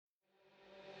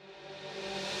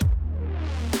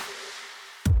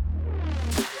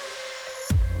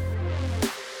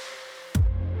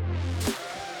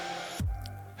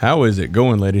How is it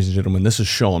going, ladies and gentlemen? This is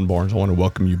Sean Barnes. I want to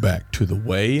welcome you back to The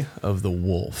Way of the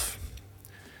Wolf.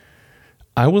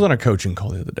 I was on a coaching call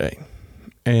the other day,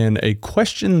 and a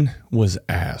question was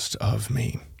asked of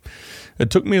me.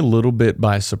 It took me a little bit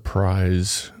by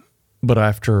surprise, but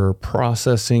after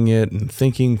processing it and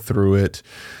thinking through it,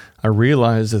 I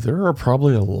realized that there are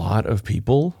probably a lot of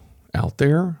people out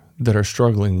there that are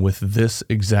struggling with this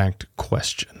exact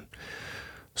question.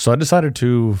 So I decided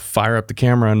to fire up the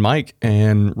camera and mic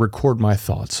and record my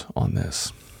thoughts on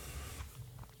this.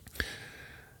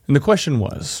 And the question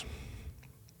was,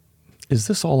 is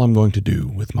this all I'm going to do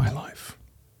with my life?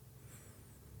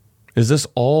 Is this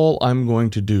all I'm going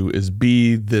to do is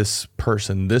be this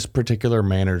person, this particular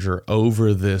manager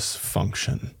over this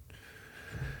function?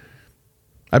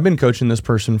 I've been coaching this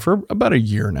person for about a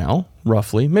year now,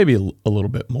 roughly, maybe a little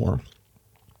bit more.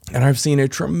 And I've seen a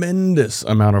tremendous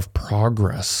amount of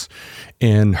progress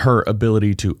in her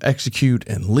ability to execute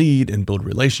and lead and build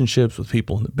relationships with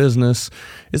people in the business.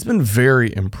 It's been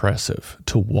very impressive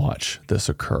to watch this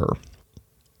occur.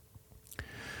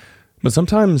 But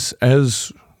sometimes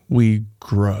as we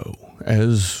grow,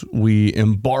 as we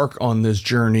embark on this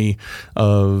journey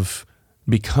of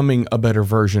becoming a better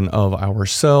version of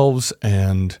ourselves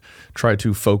and try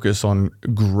to focus on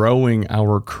growing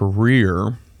our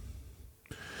career,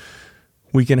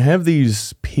 we can have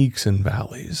these peaks and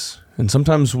valleys. And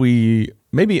sometimes we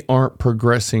maybe aren't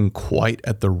progressing quite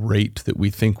at the rate that we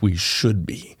think we should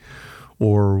be.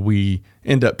 Or we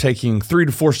end up taking 3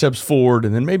 to 4 steps forward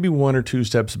and then maybe 1 or 2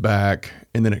 steps back.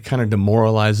 And then it kind of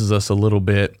demoralizes us a little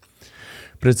bit.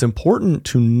 But it's important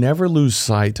to never lose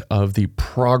sight of the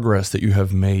progress that you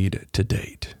have made to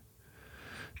date.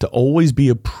 To always be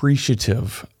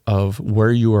appreciative of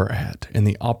where you are at and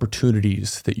the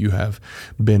opportunities that you have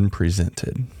been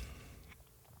presented.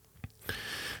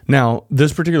 Now,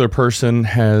 this particular person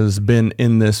has been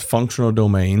in this functional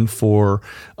domain for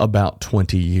about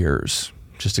 20 years,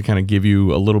 just to kind of give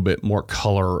you a little bit more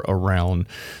color around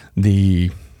the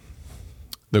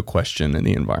question and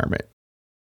the environment.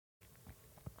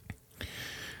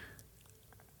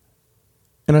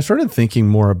 And I started thinking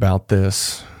more about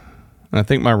this, and I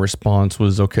think my response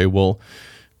was, okay, well,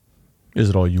 is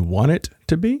it all you want it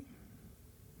to be?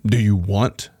 Do you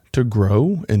want to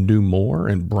grow and do more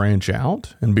and branch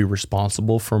out and be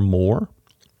responsible for more?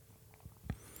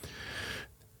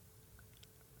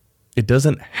 It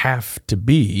doesn't have to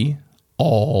be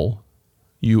all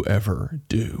you ever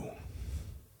do.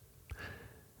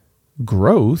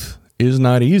 Growth is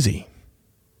not easy.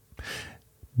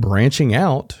 Branching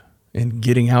out and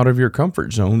getting out of your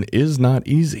comfort zone is not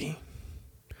easy.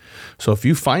 So if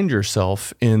you find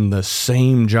yourself in the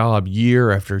same job year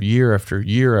after year after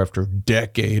year after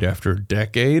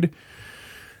decade,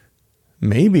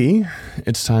 maybe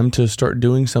it's time to start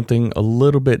doing something a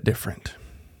little bit different,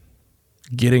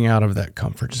 getting out of that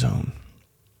comfort zone.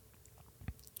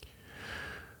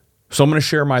 So I'm going to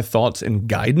share my thoughts and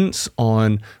guidance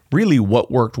on really what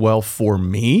worked well for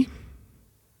me.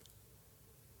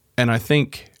 And I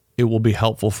think it will be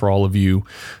helpful for all of you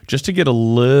just to get a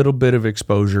little bit of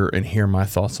exposure and hear my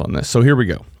thoughts on this. So here we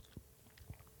go.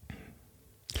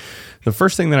 The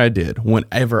first thing that I did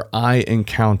whenever I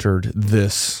encountered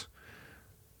this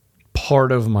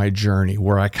part of my journey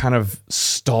where I kind of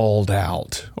stalled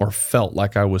out or felt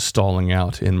like I was stalling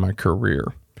out in my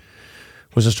career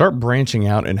was to start branching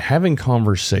out and having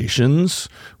conversations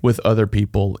with other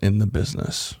people in the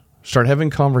business. Start having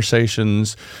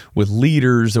conversations with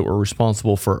leaders that were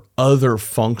responsible for other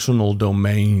functional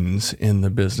domains in the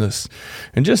business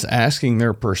and just asking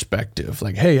their perspective.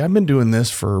 Like, hey, I've been doing this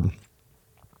for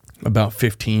about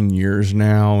 15 years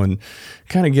now and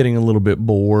kind of getting a little bit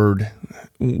bored.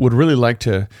 Would really like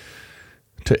to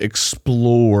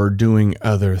explore doing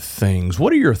other things.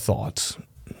 What are your thoughts?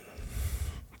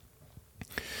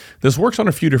 This works on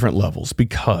a few different levels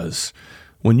because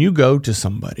when you go to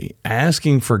somebody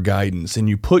asking for guidance and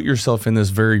you put yourself in this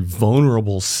very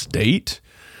vulnerable state,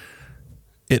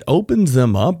 it opens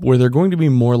them up where they're going to be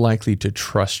more likely to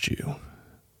trust you.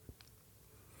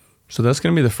 So that's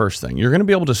going to be the first thing. You're going to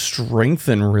be able to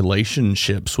strengthen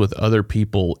relationships with other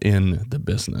people in the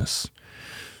business.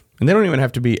 And they don't even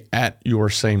have to be at your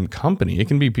same company. It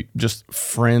can be just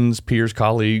friends, peers,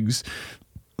 colleagues,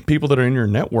 people that are in your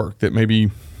network that maybe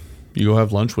you go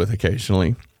have lunch with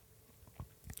occasionally.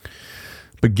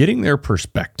 But getting their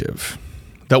perspective,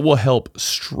 that will help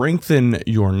strengthen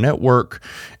your network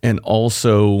and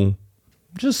also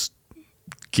just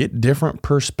get different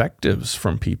perspectives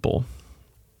from people.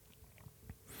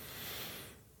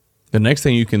 The next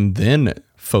thing you can then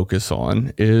focus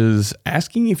on is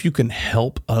asking if you can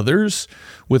help others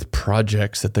with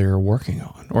projects that they're working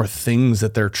on or things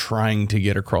that they're trying to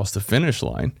get across the finish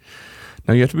line.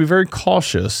 Now, you have to be very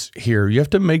cautious here. You have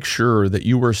to make sure that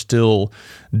you are still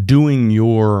doing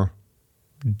your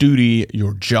duty,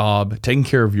 your job, taking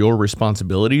care of your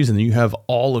responsibilities, and you have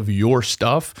all of your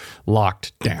stuff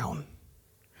locked down.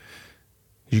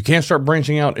 You can't start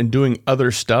branching out and doing other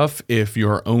stuff if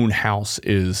your own house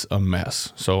is a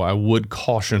mess. So I would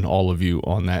caution all of you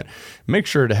on that. Make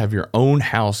sure to have your own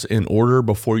house in order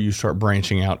before you start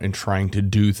branching out and trying to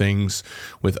do things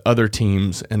with other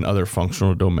teams and other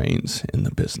functional domains in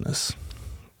the business.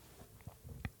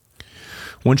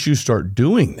 Once you start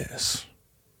doing this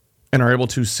and are able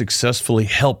to successfully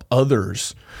help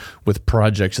others with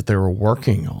projects that they were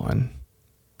working on,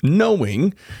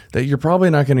 knowing that you're probably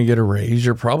not going to get a raise,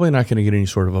 you're probably not going to get any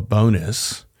sort of a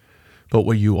bonus, but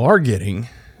what you are getting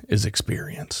is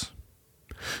experience.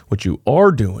 What you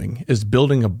are doing is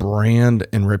building a brand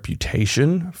and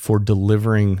reputation for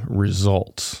delivering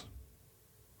results.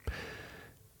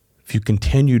 If you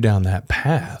continue down that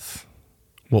path,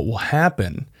 what will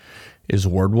happen is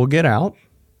word will get out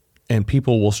and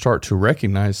people will start to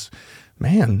recognize,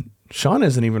 man, Sean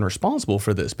isn't even responsible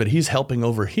for this, but he's helping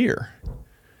over here.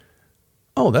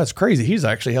 Oh, that's crazy. He's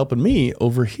actually helping me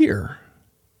over here.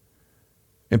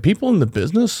 And people in the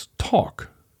business talk.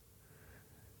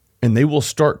 And they will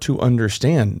start to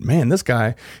understand, man, this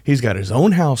guy, he's got his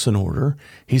own house in order.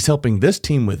 He's helping this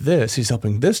team with this. He's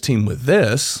helping this team with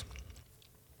this.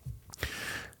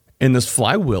 And this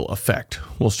flywheel effect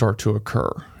will start to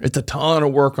occur. It's a ton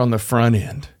of work on the front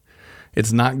end.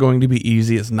 It's not going to be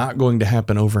easy. It's not going to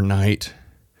happen overnight.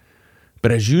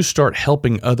 But as you start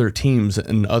helping other teams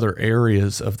in other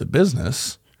areas of the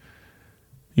business,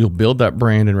 you'll build that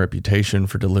brand and reputation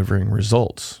for delivering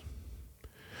results.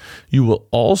 You will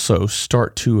also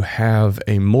start to have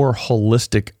a more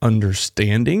holistic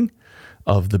understanding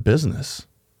of the business,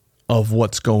 of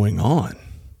what's going on.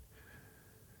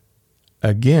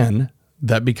 Again,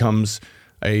 that becomes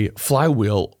a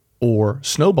flywheel or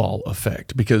snowball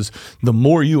effect, because the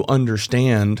more you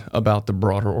understand about the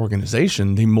broader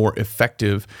organization, the more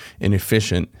effective and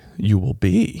efficient you will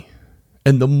be.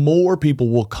 And the more people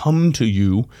will come to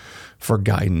you for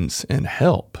guidance and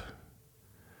help.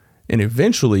 And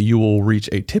eventually you will reach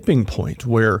a tipping point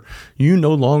where you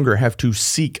no longer have to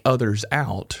seek others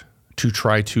out to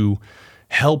try to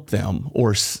help them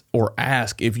or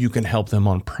ask if you can help them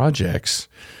on projects.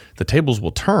 The tables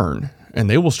will turn and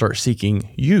they will start seeking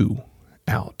you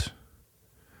out.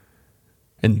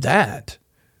 And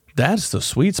that's the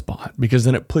sweet spot, because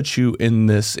then it puts you in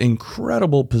this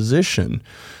incredible position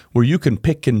where you can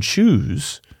pick and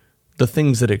choose the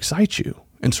things that excite you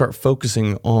and start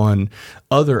focusing on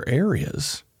other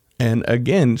areas. And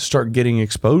again, start getting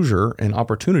exposure and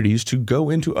opportunities to go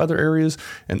into other areas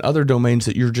and other domains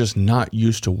that you're just not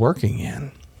used to working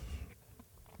in.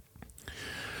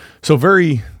 So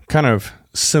very kind of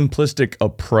simplistic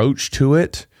approach to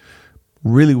it.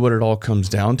 Really what it all comes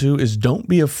down to is don't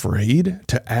be afraid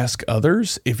to ask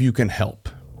others if you can help.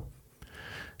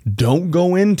 Don't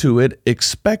go into it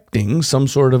expecting some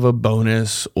sort of a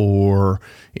bonus or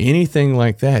anything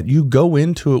like that. You go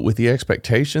into it with the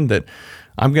expectation that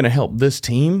I'm going to help this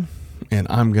team and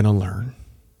I'm going to learn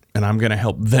and I'm going to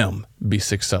help them be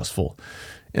successful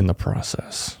in the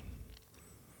process.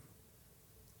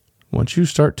 Once you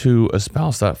start to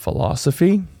espouse that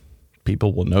philosophy,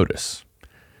 people will notice.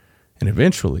 And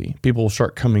eventually, people will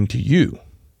start coming to you.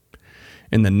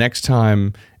 And the next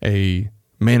time a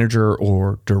manager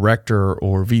or director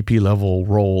or VP level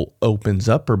role opens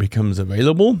up or becomes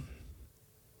available,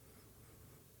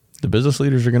 the business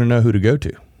leaders are going to know who to go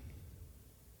to.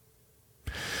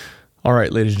 All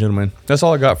right, ladies and gentlemen, that's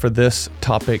all I got for this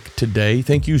topic today.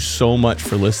 Thank you so much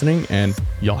for listening, and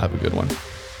y'all have a good one.